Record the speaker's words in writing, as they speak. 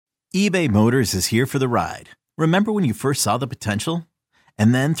eBay Motors is here for the ride. Remember when you first saw the potential?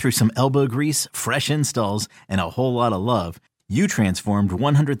 And then through some elbow grease, fresh installs, and a whole lot of love, you transformed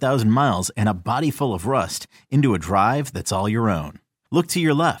 100,000 miles and a body full of rust into a drive that's all your own. Look to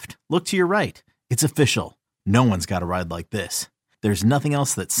your left. Look to your right. It's official. No one's got a ride like this. There's nothing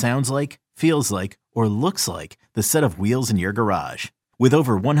else that sounds like, feels like, or looks like the set of wheels in your garage. With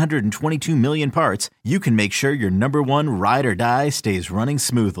over 122 million parts, you can make sure your number one ride or die stays running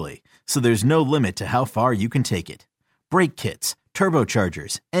smoothly. So there's no limit to how far you can take it. Brake kits,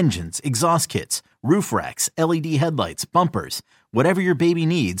 turbochargers, engines, exhaust kits, roof racks, LED headlights, bumpers, whatever your baby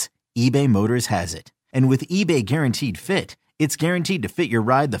needs, eBay Motors has it. And with eBay Guaranteed Fit, it's guaranteed to fit your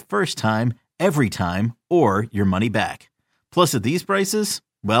ride the first time, every time, or your money back. Plus at these prices,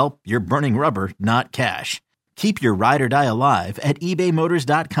 well, you're burning rubber, not cash. Keep your ride or die alive at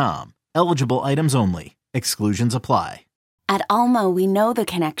ebaymotors.com. Eligible items only. Exclusions apply. At Alma, we know the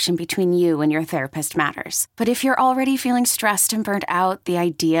connection between you and your therapist matters. But if you're already feeling stressed and burnt out, the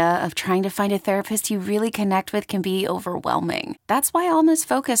idea of trying to find a therapist you really connect with can be overwhelming. That's why Alma's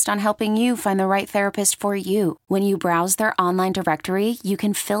focused on helping you find the right therapist for you. When you browse their online directory, you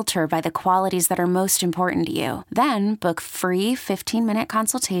can filter by the qualities that are most important to you. Then book free 15-minute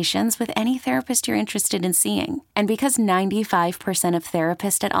consultations with any therapist you're interested in seeing. And because 95% of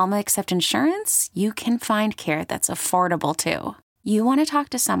therapists at Alma accept insurance, you can find care that's affordable too. You want to talk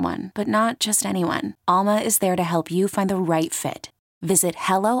to someone, but not just anyone. Alma is there to help you find the right fit. Visit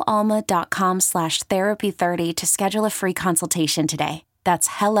helloalma.com/therapy30 to schedule a free consultation today. That's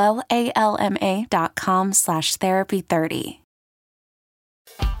helloalma.com/therapy30.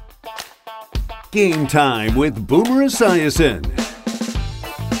 Game time with Boomer Esiason.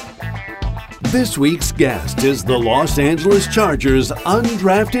 This week's guest is the Los Angeles Chargers'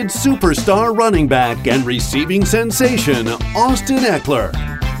 undrafted superstar running back and receiving sensation, Austin Ekeler.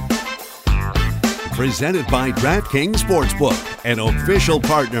 Presented by DraftKings Sportsbook, an official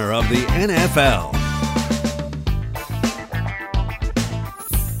partner of the NFL.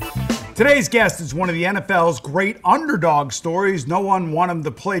 Today's guest is one of the NFL's great underdog stories. No one wanted him to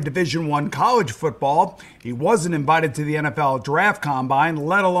play Division I college football. He wasn't invited to the NFL draft combine,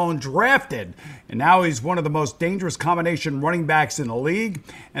 let alone drafted. And now he's one of the most dangerous combination running backs in the league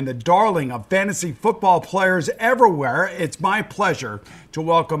and the darling of fantasy football players everywhere. It's my pleasure to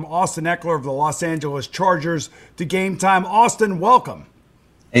welcome Austin Ekeler of the Los Angeles Chargers to Game Time. Austin, welcome.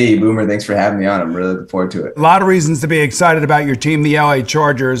 Hey, Boomer, thanks for having me on. I'm really looking forward to it. A lot of reasons to be excited about your team, the LA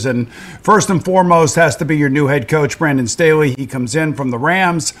Chargers. And first and foremost has to be your new head coach, Brandon Staley. He comes in from the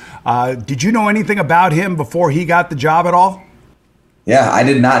Rams. Did you know anything about him before he got the job at all? Yeah, I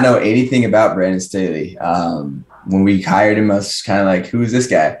did not know anything about Brandon Staley. When we hired him, I was kind of like, who is this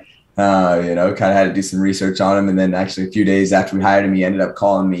guy? Kind of had to do some research on him. And then actually a few days after we hired him, he ended up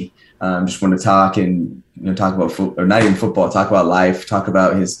calling me. Just wanted to talk and talk about football, or not even football, talk about life, talk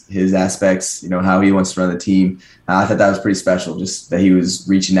about his aspects, how he wants to run the team. I thought that was pretty special, just that he was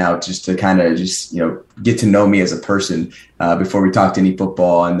reaching out just to kind of get to know me as a person before we talked any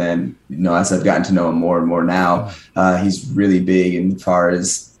football. And then, as I've gotten to know him more and more now, he's really big in as far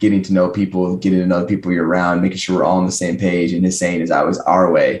as getting to know people, getting to know the people you're around, making sure we're all on the same page. And his saying is always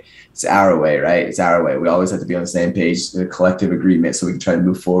our way. It's our way, right? It's our way. We always have to be on the same page, a collective agreement, so we can try to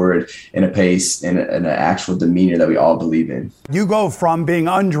move forward in a pace and an actual demeanor that we all believe in. You go from being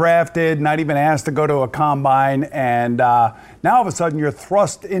undrafted, not even asked to go to a combine, and now all of a sudden you're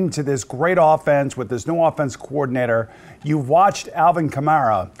thrust into this great offense with this new offense coordinator. You've watched Alvin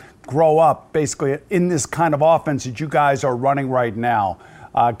Kamara grow up basically in this kind of offense that you guys are running right now.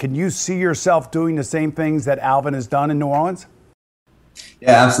 Can you see yourself doing the same things that Alvin has done in New Orleans?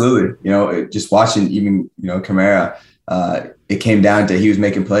 Yeah, absolutely. Just watching even, Kamara, it came down to he was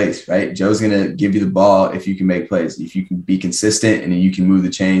making plays, right? Joe's going to give you the ball if you can make plays. If you can be consistent and you can move the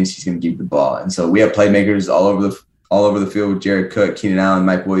chains, he's going to give you the ball. And so we have playmakers all over the field with Jared Cook, Keenan Allen,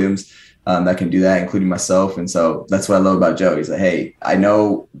 Mike Williams that can do that, including myself. And so that's what I love about Joe. He's like, hey, I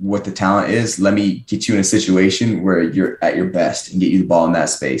know what the talent is. Let me get you in a situation where you're at your best and get you the ball in that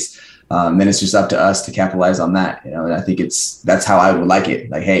space. Then it's just up to us to capitalize on that, and I think that's how I would like it.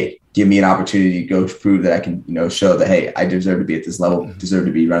 Like, hey, give me an opportunity to go prove that I can, show that, hey, I deserve to be at this level, deserve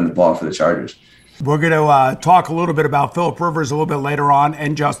to be running the ball for the Chargers. We're going to talk a little bit about Phillip Rivers a little bit later on,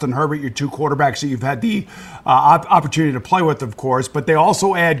 and Justin Herbert, your two quarterbacks that you've had the opportunity to play with, of course. But they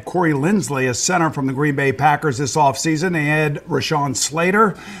also add Corey Linsley, a center from the Green Bay Packers this offseason. They add Rashawn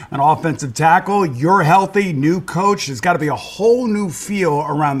Slater, an offensive tackle. You're healthy, new coach. There's got to be a whole new feel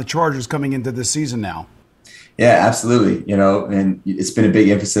around the Chargers coming into this season now. Yeah, absolutely. And it's been a big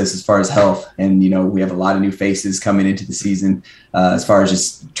emphasis as far as health. And, we have a lot of new faces coming into the season. As far as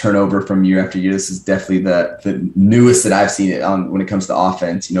just turnover from year after year, this is definitely the newest that I've seen it on when it comes to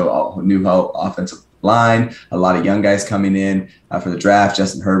offense, new offensive line, a lot of young guys coming in for the draft,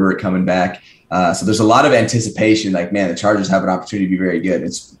 Justin Herbert coming back. So there's a lot of anticipation, like, man, the Chargers have an opportunity to be very good.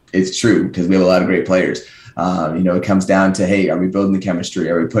 It's true because we have a lot of great players. It comes down to, hey, are we building the chemistry?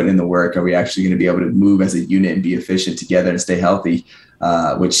 Are we putting in the work? Are we actually going to be able to move as a unit and be efficient together and stay healthy?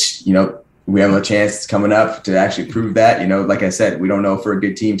 Which we have a chance coming up to actually prove that. Like I said, we don't know if we're a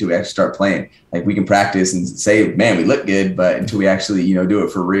good team until we actually start playing. Like, we can practice and say, man, we look good, but until we actually, do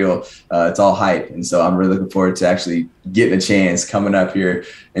it for real, it's all hype. And so I'm really looking forward to actually getting a chance coming up here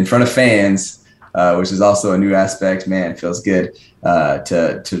in front of fans, which is also a new aspect. Man, it feels good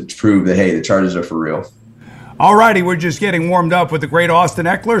to prove that, hey, the Chargers are for real. All righty, we're just getting warmed up with the great Austin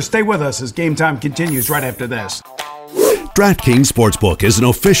Ekeler. Stay with us as Game Time continues right after this. DraftKings Sportsbook is an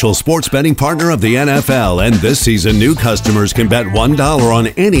official sports betting partner of the NFL, and this season new customers can bet $1 on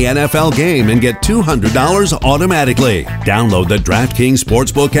any NFL game and get $200 automatically. Download the DraftKings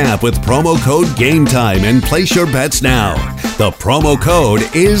Sportsbook app with promo code GameTime and place your bets now. The promo code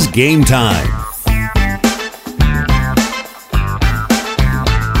is GameTime.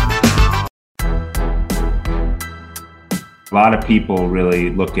 A lot of people really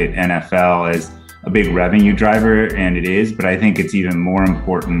look at NFL as a big revenue driver, and it is, but I think it's even more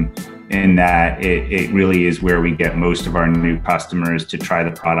important in that it really is where we get most of our new customers to try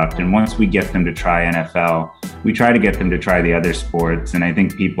the product. And once we get them to try NFL, we try to get them to try the other sports. And I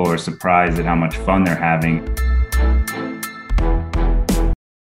think people are surprised at how much fun they're having.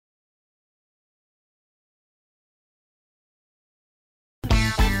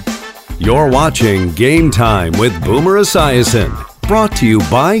 You're watching Game Time with Boomer Esiason, brought to you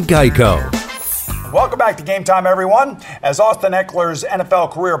by Geico. Welcome back to Game Time, everyone. As Austin Ekeler's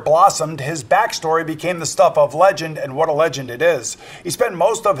NFL career blossomed, his backstory became the stuff of legend, and what a legend it is. He spent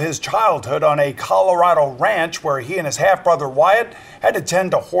most of his childhood on a Colorado ranch where he and his half-brother Wyatt had to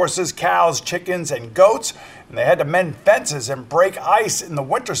tend to horses, cows, chickens, and goats, and they had to mend fences and break ice in the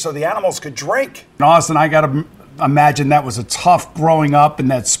winter so the animals could drink. And Austin, I got to imagine that was a tough growing up and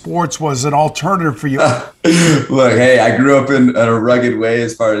that sports was an alternative for you. Look, hey, I grew up in a rugged way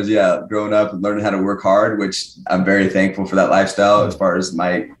as far as, growing up and learning how to work hard, which I'm very thankful for that lifestyle as far as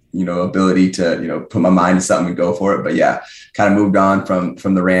my, ability to, put my mind to something and go for it. But kind of moved on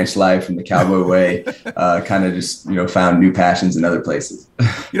from the ranch life, from the cowboy way, kind of just, found new passions in other places.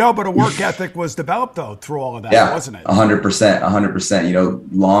 But a work ethic was developed though through all of that, wasn't it? 100%,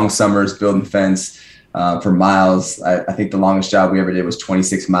 long summers building fence, for miles. I think the longest job we ever did was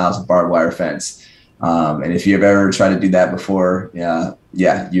 26 miles of barbed wire fence. And if you've ever tried to do that before,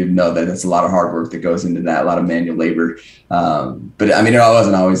 you'd know that it's a lot of hard work that goes into that, a lot of manual labor. But I mean, it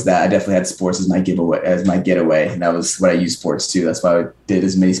wasn't always that. I definitely had sports as my getaway. And that was what I used sports to. That's why I did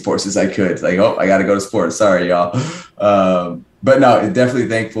as many sports as I could. Like, I got to go to sports. Sorry, y'all. But no, definitely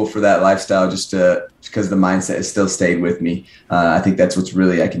thankful for that lifestyle, just because the mindset has still stayed with me. I think that's what's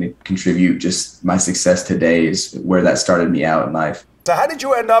really I can contribute. Just my success today is where that started me out in life. So how did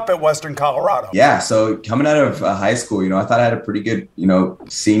you end up at Western Colorado? Yeah, so coming out of high school, I thought I had a pretty good,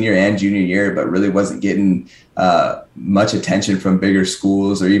 senior and junior year, but really wasn't getting much attention from bigger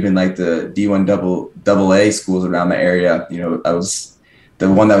schools or even like the D1 AA schools around my area. I was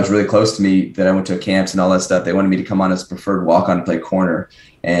the one that was really close to me that I went to camps and all that stuff. They wanted me to come on as a preferred walk-on to play corner.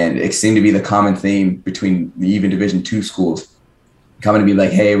 And it seemed to be the common theme between the even Division II schools coming to be like,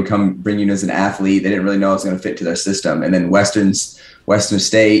 hey, we come bring you in as an athlete. They didn't really know I was going to fit to their system. And then Western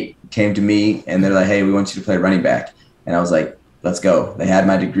State came to me and they're like, hey, we want you to play running back. And I was like, let's go. They had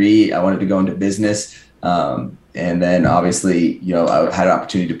my degree. I wanted to go into business. And then obviously, I had an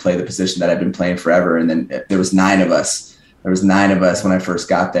opportunity to play the position that I've been playing forever. And then there was 9 of us. There was 9 of us when I first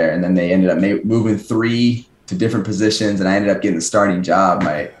got there. And then they ended up moving 3 to different positions. And I ended up getting the starting job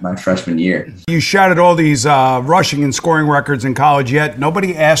my freshman year. You shattered all these rushing and scoring records in college, yet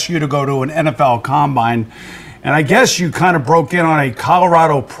nobody asked you to go to an NFL combine. And I guess you kind of broke in on a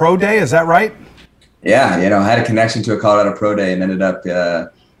Colorado Pro Day. Is that right? Yeah. I had a connection to a Colorado Pro Day and ended up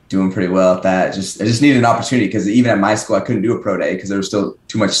doing pretty well at that. I just needed an opportunity because even at my school, I couldn't do a Pro Day because there was still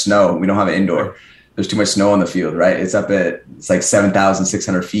too much snow. We don't have an indoor. There's too much snow on the field, right? It's like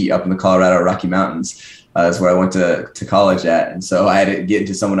 7,600 feet up in the Colorado Rocky Mountains. That's where I went to college at. And so I had to get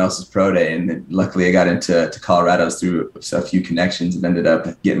into someone else's pro day. And then luckily I got into Colorado's through a few connections and ended up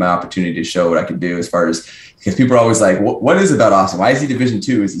getting my opportunity to show what I could do as far as, because people are always like, what is it about Austin? Why is he Division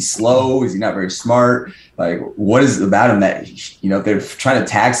II? Is he slow? Is he not very smart? Like, what is it about him that, they're trying to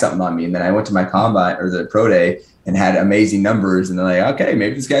tag something on me? And then I went to my combine or the pro day and had amazing numbers. And they're like, okay,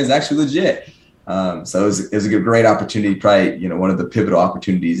 maybe this guy's actually legit. So it was a great opportunity, probably, one of the pivotal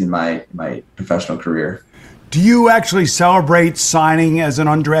opportunities in my professional career. Do you actually celebrate signing as an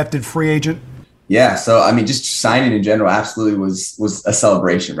undrafted free agent? Yeah. So, just signing in general absolutely was a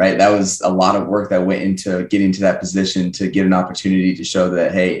celebration, right? That was a lot of work that went into getting to that position to get an opportunity to show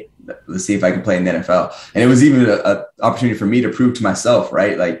that, hey, let's see if I can play in the NFL. And it was even an opportunity for me to prove to myself,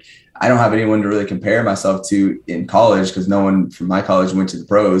 right? Like, I don't have anyone to really compare myself to in college because no one from my college went to the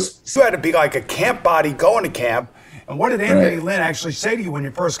pros. You had to be like a camp body going to camp. And what did Anthony Lynn actually say to you when you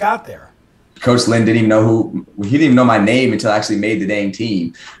first got there? Coach Lynn didn't even know he didn't even know my name until I actually made the dang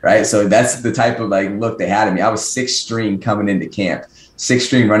team, right? So that's the type of look they had at me. I was 6th string coming into camp, 6th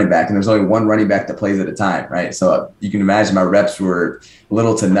string running back, and there's only one running back that plays at a time, right? So you can imagine my reps were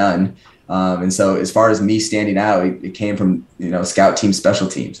little to none. And so as far as me standing out, it came from, scout team, special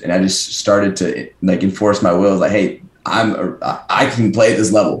teams. And I just started to enforce my will. Like, hey, I can play at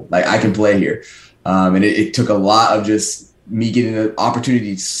this level. Like, I can play here. And it took a lot of just me getting an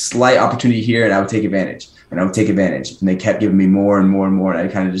opportunity, slight opportunity here, and I would take advantage. And they kept giving me more and more and more. And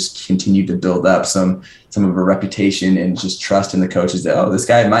I kind of just continued to build up some of a reputation and just trust in the coaches that, this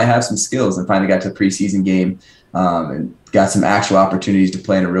guy might have some skills, and finally got to the preseason game and got some actual opportunities to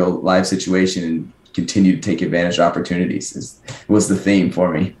play in a real live situation and continue to take advantage of opportunities was the theme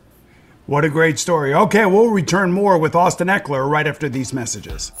for me. What a great story. Okay, we'll return more with Austin Ekeler right after these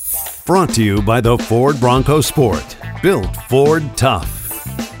messages. Brought to you by the Ford Bronco Sport. Built Ford tough.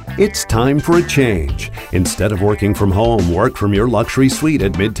 It's time for a change. Instead of working from home, work from your luxury suite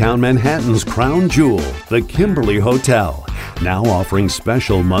at Midtown Manhattan's crown jewel, the Kimberly Hotel. Now offering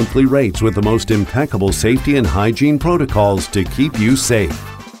special monthly rates with the most impeccable safety and hygiene protocols to keep you safe.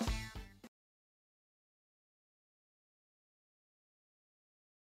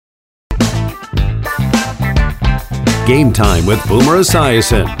 Game Time with Boomer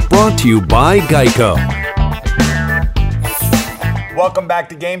Esiason, brought to you by Geico. Welcome back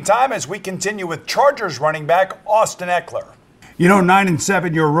to Game Time as we continue with Chargers running back Austin Ekeler.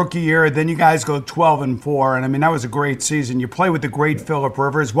 9-7 your rookie year, then you guys go 12-4, and that was a great season. You play with the great Phillip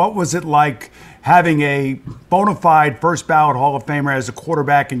Rivers. What was it like having a bona fide first ballot Hall of Famer as a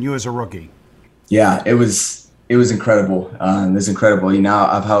quarterback and you as a rookie? Yeah, it was incredible. It's incredible.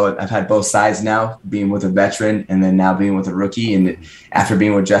 I've had both sides now, being with a veteran and then now being with a rookie. And after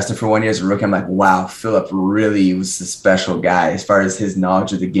being with Justin for 1 year as a rookie, I'm like, wow, Phillip really was a special guy as far as his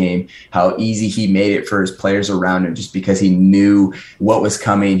knowledge of the game, how easy he made it for his players around him just because he knew what was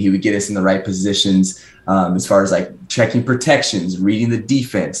coming. He would get us in the right positions. As far as checking protections, reading the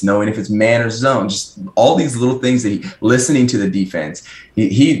defense, knowing if it's man or zone, just all these little things listening to the defense.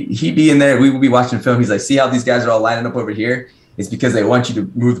 He'd be in there. We would be watching film. He's like, see how these guys are all lining up over here? It's because they want you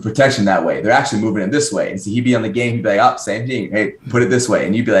to move the protection that way. They're actually moving it this way. And so he'd be on the game. He'd be like, same thing. Hey, put it this way.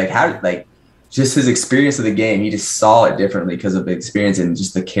 And you'd be like, just his experience of the game. He just saw it differently because of the experience and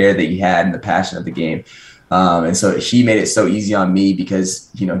just the care that he had and the passion of the game. And so he made it so easy on me because,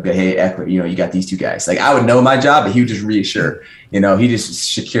 hey, Ekeler, you got these two guys. I would know my job, but he would just reassure. He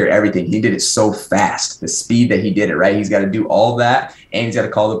just secure everything. He did it so fast, the speed that he did it, right? He's got to do all that, and he's got to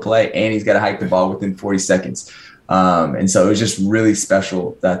call the play, and he's got to hike the ball within 40 seconds. And so it was just really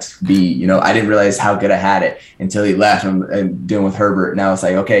special that to be, I didn't realize how good I had it until he left and dealing with Herbert. Now it's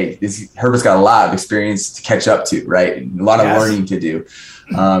like, okay, Herbert's got a lot of experience to catch up to, right? A lot of learning to do.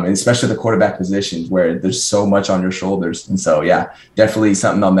 And especially the quarterback positions where there's so much on your shoulders. And so, yeah, definitely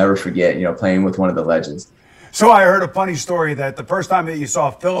something I'll never forget, playing with one of the legends. So I heard a funny story that the first time that you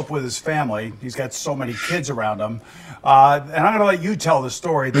saw Phillip with his family, he's got so many kids around him. And I'm going to let you tell the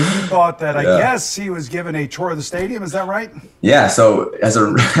story that you thought that I guess he was given a tour of the stadium. Is that right? Yeah. So as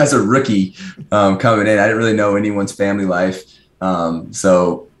a rookie coming in, I didn't really know anyone's family life.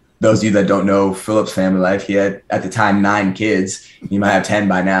 So those of you that don't know Phillip's family life, he had at the time 9 kids. He might have 10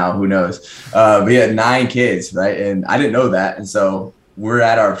 by now, who knows? But he had 9 kids, right? And I didn't know that. And so we're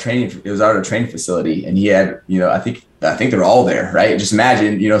at our training. It was at our training facility, and he had, I think I think they're all there, right? Just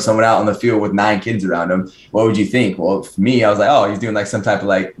imagine, someone out on the field with 9 kids around him. What would you think? Well, for me, I was like, oh, he's doing like some type of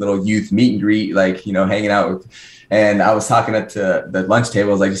like little youth meet and greet, like, hanging out with. And I was talking at the lunch table.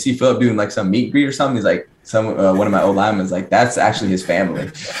 I was like, you see Philip doing like some meet and greet or something? He's like, one of my old linemen was like, that's actually his family.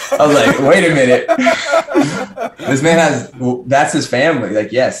 I was like, wait a minute. This man that's his family.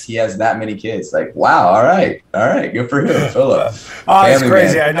 Like, yes, he has that many kids. Like, wow. All right. Good for him, Philip. Oh, it's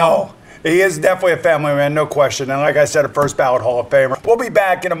crazy. Man. I know. He is definitely a family man, no question. And like I said, a first ballot Hall of Famer. We'll be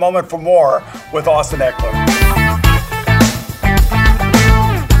back in a moment for more with Austin Ekeler.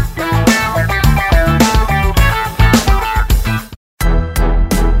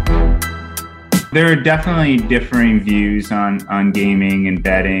 There are definitely differing views on gaming and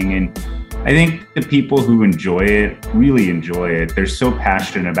betting, and I think the people who enjoy it really enjoy it. They're so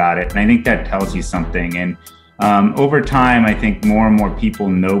passionate about it, and I think that tells you something. And over time, I think more and more people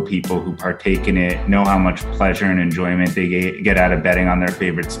know people who partake in it, know how much pleasure and enjoyment they get out of betting on their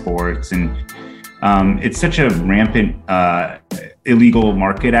favorite sports. And it's such a rampant illegal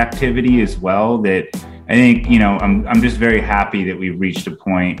market activity as well that I think, I'm just very happy that we've reached a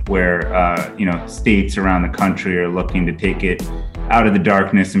point where, states around the country are looking to take it out of the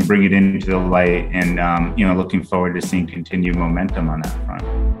darkness and bring it into the light, and, looking forward to seeing continued momentum on that front.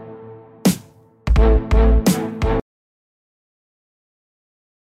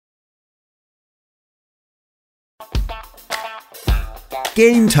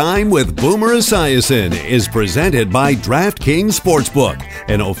 Game Time with Boomer Esiason is presented by DraftKings Sportsbook,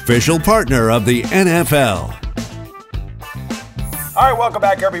 an official partner of the NFL. All right, welcome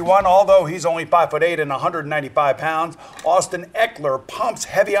back, everyone. Although he's only 5'8" and 195 pounds, Austin Ekeler pumps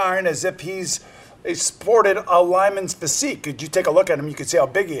heavy iron as if he's sported a lineman's physique. Could you take a look at him? You can see how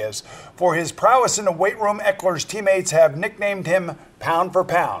big he is. For his prowess in the weight room, Ekeler's teammates have nicknamed him Pound for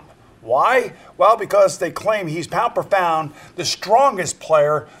Pound. Why? Well, because they claim he's pound for pound the strongest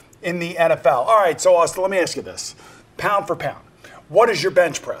player in the NFL. All right, so Austin, let me ask you this. Pound for pound, what is your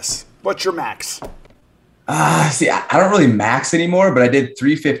bench press? What's your max? I don't really max anymore, but I did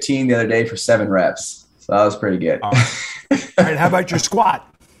 315 the other day for 7 reps. So that was pretty good. All right, how about your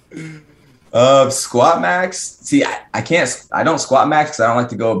squat? Squat max. I don't squat max because I don't like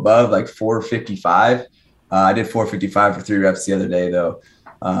to go above like 455. I did 455 for 3 reps the other day though.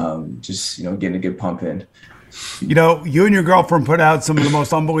 Getting a good pump in. You and your girlfriend put out some of the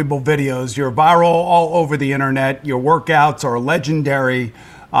most unbelievable videos. You're viral all over the internet. Your workouts are legendary.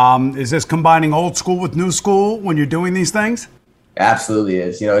 Is this combining old school with new school when you're doing these things? Absolutely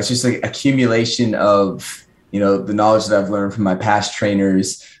is. It's just like accumulation of, the knowledge that I've learned from my past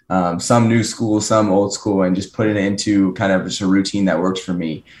trainers, some new school, some old school, and just putting it into kind of just a routine that works for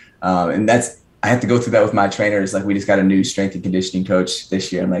me. I have to go through that with my trainers. Like, we just got a new strength and conditioning coach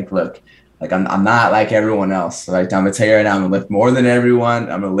this year. I'm like, look, like I'm not like everyone else. Like, I'm gonna tell you right now, I'm gonna lift more than everyone.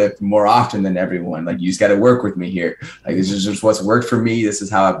 I'm gonna lift more often than everyone. Like, you just got to work with me here. Like, this is just what's worked for me. This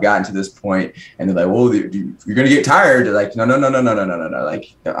is how I've gotten to this point. And they're like, well, you're gonna get tired. They're like, no.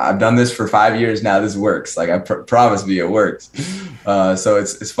 Like, I've done this for 5 years now. This works. Like, I promise you, it works. So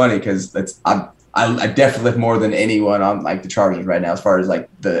it's funny because I definitely lift more than anyone on like the Chargers right now, as far as like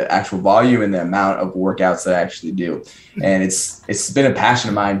the actual volume and the amount of workouts that I actually do. And it's been a passion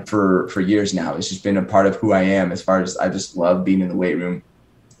of mine for years now. It's just been a part of who I am, as far as I just love being in the weight room.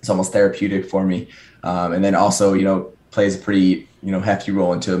 It's almost therapeutic for me. And then also, plays a pretty, hefty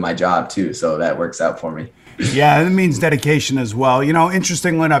role into my job too. So that works out for me. Yeah, it means dedication as well.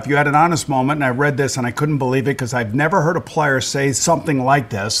 Interestingly enough, you had an honest moment, and I read this, and I couldn't believe it because I've never heard a player say something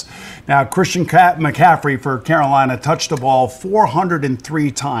like this. Now, Christian McCaffrey for Carolina touched the ball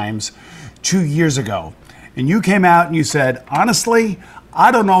 403 times 2 years ago. And you came out and you said, honestly,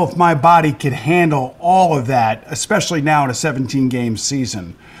 I don't know if my body could handle all of that, especially now in a 17-game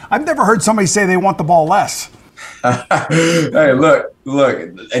season. I've never heard somebody say they want the ball less. Hey, look,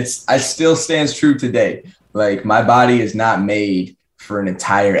 it still stands true today. Like, my body is not made for an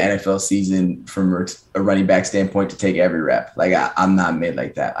entire NFL season from a running back standpoint to take every rep. Like, I'm not made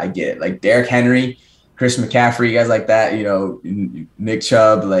like that. I get it. Like, Derrick Henry, Chris McCaffrey, guys like that, Nick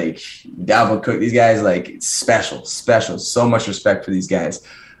Chubb, like Dalvin Cook, these guys, like, it's special. So much respect for these guys.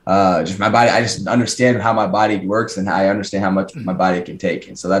 Just my body, I just understand how my body works, and I understand how much my body can take.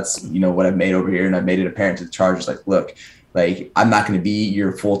 And so that's, what I've made over here, and I've made it apparent to the Chargers. Like, look, like, I'm not going to be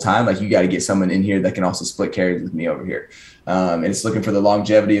your full time. Like, you got to get someone in here that can also split carries with me over here. And it's looking for the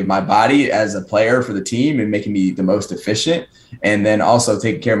longevity of my body as a player for the team and making me the most efficient. And then also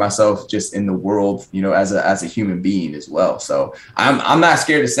taking care of myself just in the world, as a human being as well. So I'm not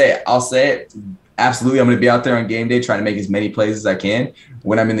scared to say it. I'll say it. Absolutely. I'm going to be out there on game day trying to make as many plays as I can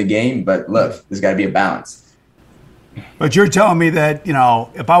when I'm in the game. But look, there's got to be a balance. But you're telling me that,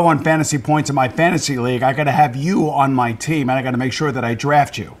 if I want fantasy points in my fantasy league, I got to have you on my team, and I got to make sure that I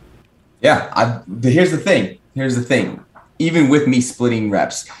draft you. Yeah. Here's the thing. Even with me splitting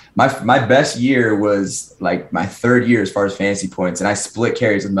reps, my best year was like my third year as far as fantasy points, and I split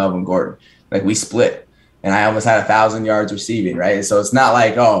carries with Melvin Gordon. Like we split, and I almost had 1,000 yards receiving, right? So it's not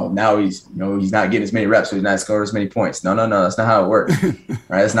like, oh, now he's not getting as many reps, so he's not scoring as many points. No, that's not how it works, right?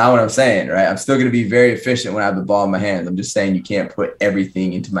 That's not what I'm saying, right? I'm still going to be very efficient when I have the ball in my hands. I'm just saying you can't put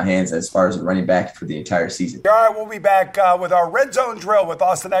everything into my hands as far as running back for the entire season. All right, we'll be back with our Red Zone drill with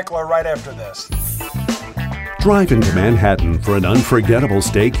Austin Ekeler right after this. Drive into Manhattan for an unforgettable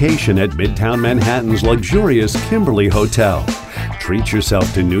staycation at Midtown Manhattan's luxurious Kimberly Hotel. Treat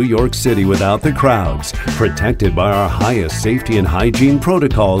yourself to New York City without the crowds, protected by our highest safety and hygiene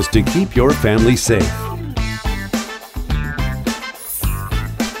protocols to keep your family safe.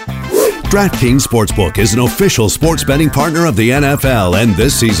 DraftKings Sportsbook is an official sports betting partner of the NFL, and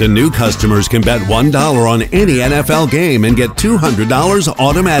this season new customers can bet $1 on any NFL game and get $200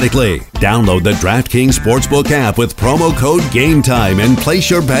 automatically. Download the DraftKings Sportsbook app with promo code GameTime and place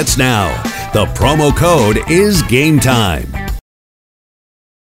your bets now. The promo code is GameTime.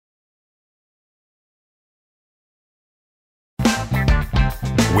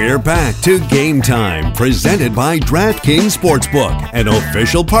 We're back to Game Time, presented by DraftKings Sportsbook, an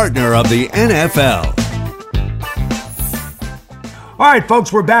official partner of the NFL. All right,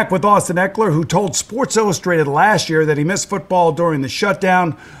 folks, we're back with Austin Ekeler, who told Sports Illustrated last year that he missed football during the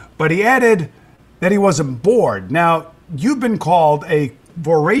shutdown, but he added that he wasn't bored. Now, you've been called a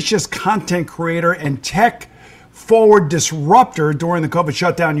voracious content creator and tech-forward disruptor during the COVID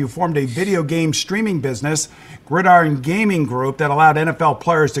shutdown. You formed a video game streaming business, Gridiron Gaming Group, that allowed NFL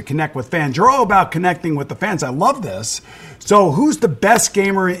players to connect with fans. You're all about connecting with the fans. I love this. So who's the best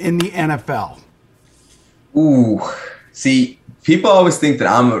gamer in the NFL? Ooh, see, people always think that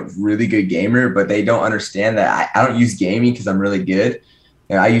I'm a really good gamer, but they don't understand that I don't use gaming because I'm really good.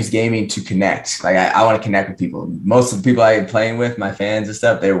 I use gaming to connect. Like I want to connect with people. Most of the people I'm playing with, my fans and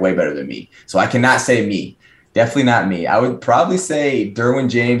stuff, they're way better than me. So I cannot say me. Definitely not me. I would probably say Derwin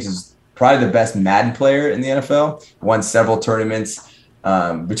James is probably the best Madden player in the NFL. Won several tournaments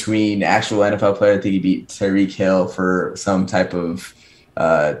between actual NFL players. I think he beat Tyreek Hill for some type of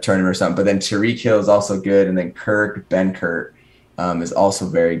tournament or something. But then Tyreek Hill is also good. And then Ben Kurt is also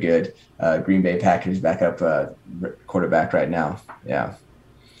very good. Green Bay Packers backup quarterback right now. Yeah.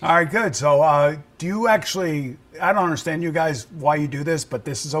 All right, good. So do you actually, I don't understand you guys why you do this, but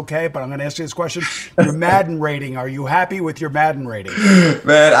this is okay. But I'm going to ask you this question. Your Madden rating, are you happy with your Madden rating?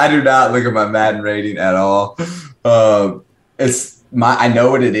 Man, I do not look at my Madden rating at all. I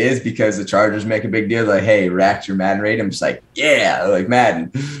know what it is because the Chargers make a big deal. Like, hey, racked your Madden rating. I'm just like, yeah, like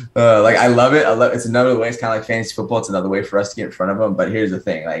Madden. I love it. It's another way. It's kind of like fantasy football. It's another way for us to get in front of them. But here's the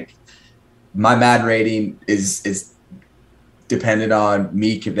thing. Like, my Madden rating is dependent on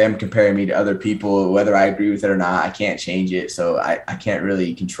them comparing me to other people, whether I agree with it or not. I can't change it, so I can't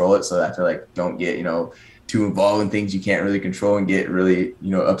really control it. So I feel like don't get too involved in things you can't really control and get really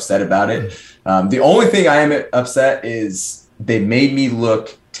upset about it. The only thing I am upset is they made me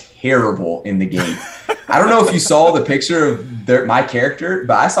look terrible in the game. I don't know if you saw the picture of my character,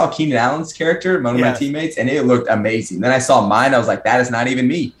 but I saw Keenan Allen's character, one of my teammates, and it looked amazing. Then I saw mine. I was like, that is not even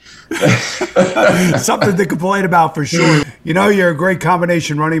me. Something to complain about for sure. You're a great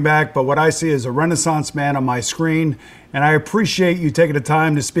combination running back, but what I see is a renaissance man on my screen. And I appreciate you taking the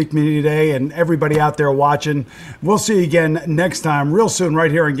time to speak to me today and everybody out there watching. We'll see you again next time, real soon, right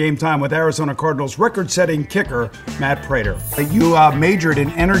here on Game Time with Arizona Cardinals record-setting kicker, Matt Prater. You majored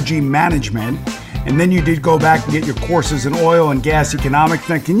in energy management, and then you did go back and get your courses in oil and gas economics.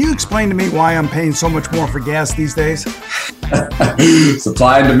 Now, can you explain to me why I'm paying so much more for gas these days?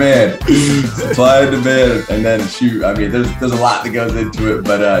 Supply and demand. And then there's a lot that goes into it,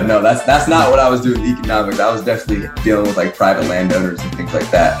 but no, that's not what I was doing with economics. I was definitely dealing with like private landowners and things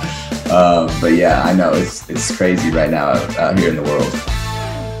like that. But yeah, I know it's crazy right now out here in the world.